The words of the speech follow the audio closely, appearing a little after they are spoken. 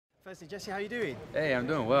Firstly, Jesse, how you doing? Hey, I'm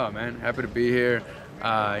doing well, man. Happy to be here.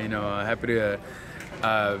 Happy to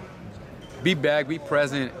be back, be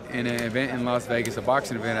present in an event in Las Vegas, a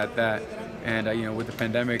boxing event at that. And with the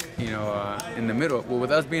pandemic, in the middle, well,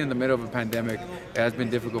 with us being in the middle of a pandemic, it has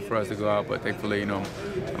been difficult for us to go out. But thankfully,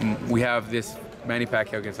 we have this Manny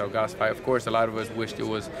Pacquiao against Ugas fight. Of course, a lot of us wished it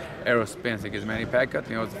was Errol Spence against Manny Pacquiao. I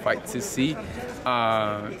think it was a fight to see.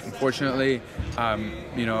 Unfortunately,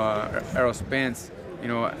 Errol Spence,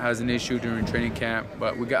 has an issue during training camp.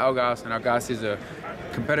 But we got Ugas, and Ugas is a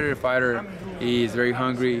competitive fighter. He's very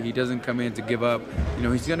hungry. He doesn't come in to give up.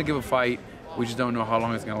 He's going to give a fight. We just don't know how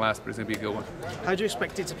long it's going to last, but it's going to be a good one. How do you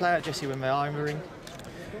expect it to play out, Jesse, when they are in the ring?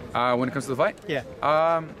 When it comes to the fight? Yeah.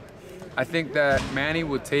 I think that Manny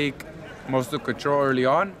will take most of the control early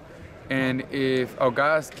on, and if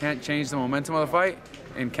Ugas can't change the momentum of the fight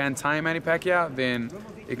and can't time Manny Pacquiao, then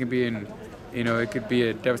it can be it could be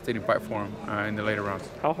a devastating fight for him in the later rounds.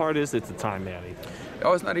 How hard is it to time Manny?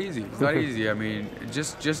 Oh, it's not easy. It's not easy. I mean,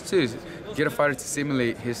 just to get a fighter to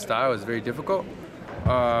simulate his style is very difficult.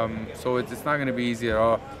 So it's not going to be easy at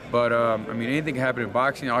all. But anything can happen in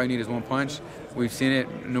boxing. All you need is one punch. We've seen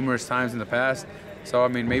it numerous times in the past. So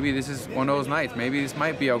maybe this is one of those nights. Maybe this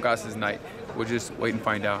might be Ugas' night. We'll just wait and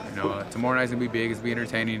find out. Tomorrow night's gonna be big. It's gonna be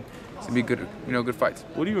entertaining. It's gonna be good. Good fights.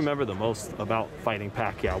 What do you remember the most about fighting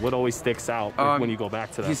Pacquiao? What always sticks out when you go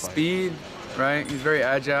back to that his fight? Speed, right? He's very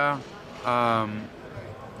agile.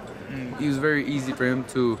 It was very easy for him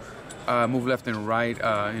to move left and right,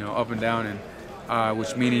 up and down, and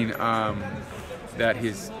which meaning that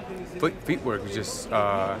his feet work was just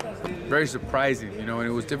very surprising, and it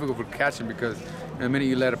was difficult for catching because the minute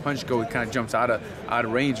you let a punch go, it kind of jumps out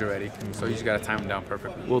of range already. So you just got to time him down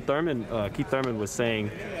perfectly. Well, Keith Thurman was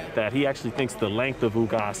saying that he actually thinks the length of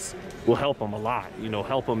Ugas will help him a lot.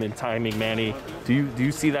 Help him in timing Manny. Do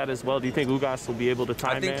you see that as well? Do you think Ugas will be able to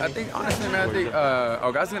time Manny? I think honestly, man,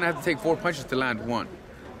 Ugas is gonna have to take 4 punches to land one.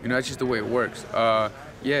 That's just the way it works.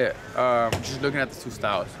 Just looking at the two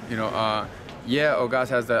styles. Ugas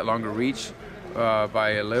has that longer reach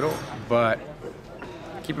by a little, but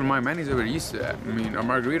keep in mind, Manny's already used to that.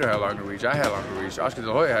 Margarito had longer reach. I had longer reach. Oscar De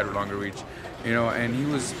La Hoya had a longer reach. And he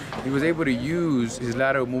was able to use his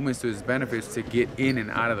lateral movements to his benefits to get in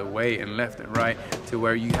and out of the way and left and right to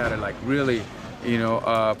where you had to really,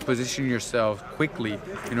 position yourself quickly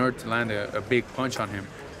in order to land a big punch on him.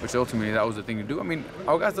 Which ultimately that was the thing to do.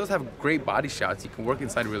 Ugas does have great body shots. He can work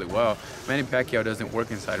inside really well. Manny Pacquiao doesn't work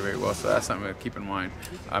inside very well, so that's something to keep in mind.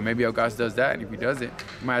 Maybe Ugas does that, and if he does it,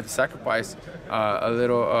 he might have to sacrifice a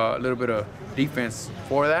little bit of defense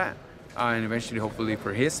for that, and eventually, hopefully,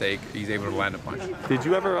 for his sake, he's able to land a punch. Did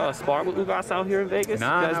you ever spar with Ugas out here in Vegas?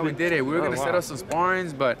 Nah, we did it. We were gonna set up some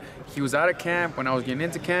sparrings, but he was out of camp when I was getting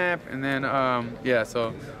into camp, and then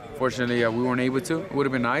so fortunately we weren't able to. It would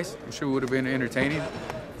have been nice. I'm sure it would have been entertaining.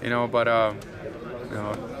 But I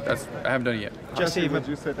haven't done it yet. Jesse, would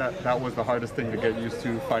you say that was the hardest thing to get used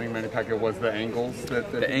to fighting Manny Pacquiao, was the angles?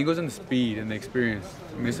 The angles and the speed and the experience.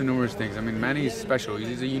 It's numerous things. Manny is special.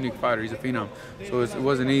 He's a unique fighter. He's a phenom. So it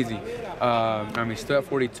wasn't easy. Still at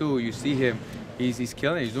 42, you see him. He's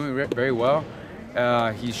killing it. He's doing very well.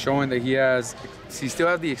 He's showing that he still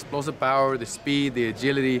has the explosive power, the speed, the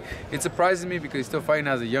agility. It surprises me because he's still fighting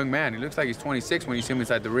as a young man. He looks like he's 26 when you see him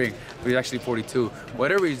inside the ring, but he's actually 42.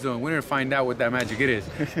 Whatever he's doing, we're gonna find out what that magic it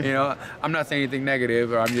is. I'm not saying anything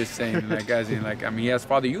negative, or I'm just saying he has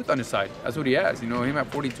father youth on his side. That's what he has. Him at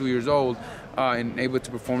 42 years old and able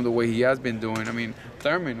to perform the way he has been doing.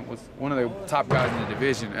 Thurman was one of the top guys in the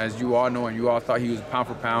division, as you all know, and you all thought he was pound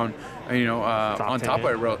for pound, on top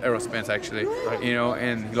of Errol Spence actually, right.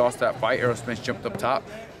 And he lost that fight. Errol Spence jumped up top,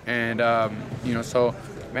 and so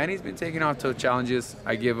Manny's been taking on tough challenges.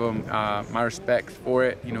 I give him my respect for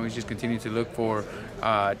it. He's just continuing to look for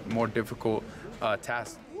more difficult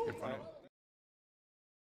tasks in front of him.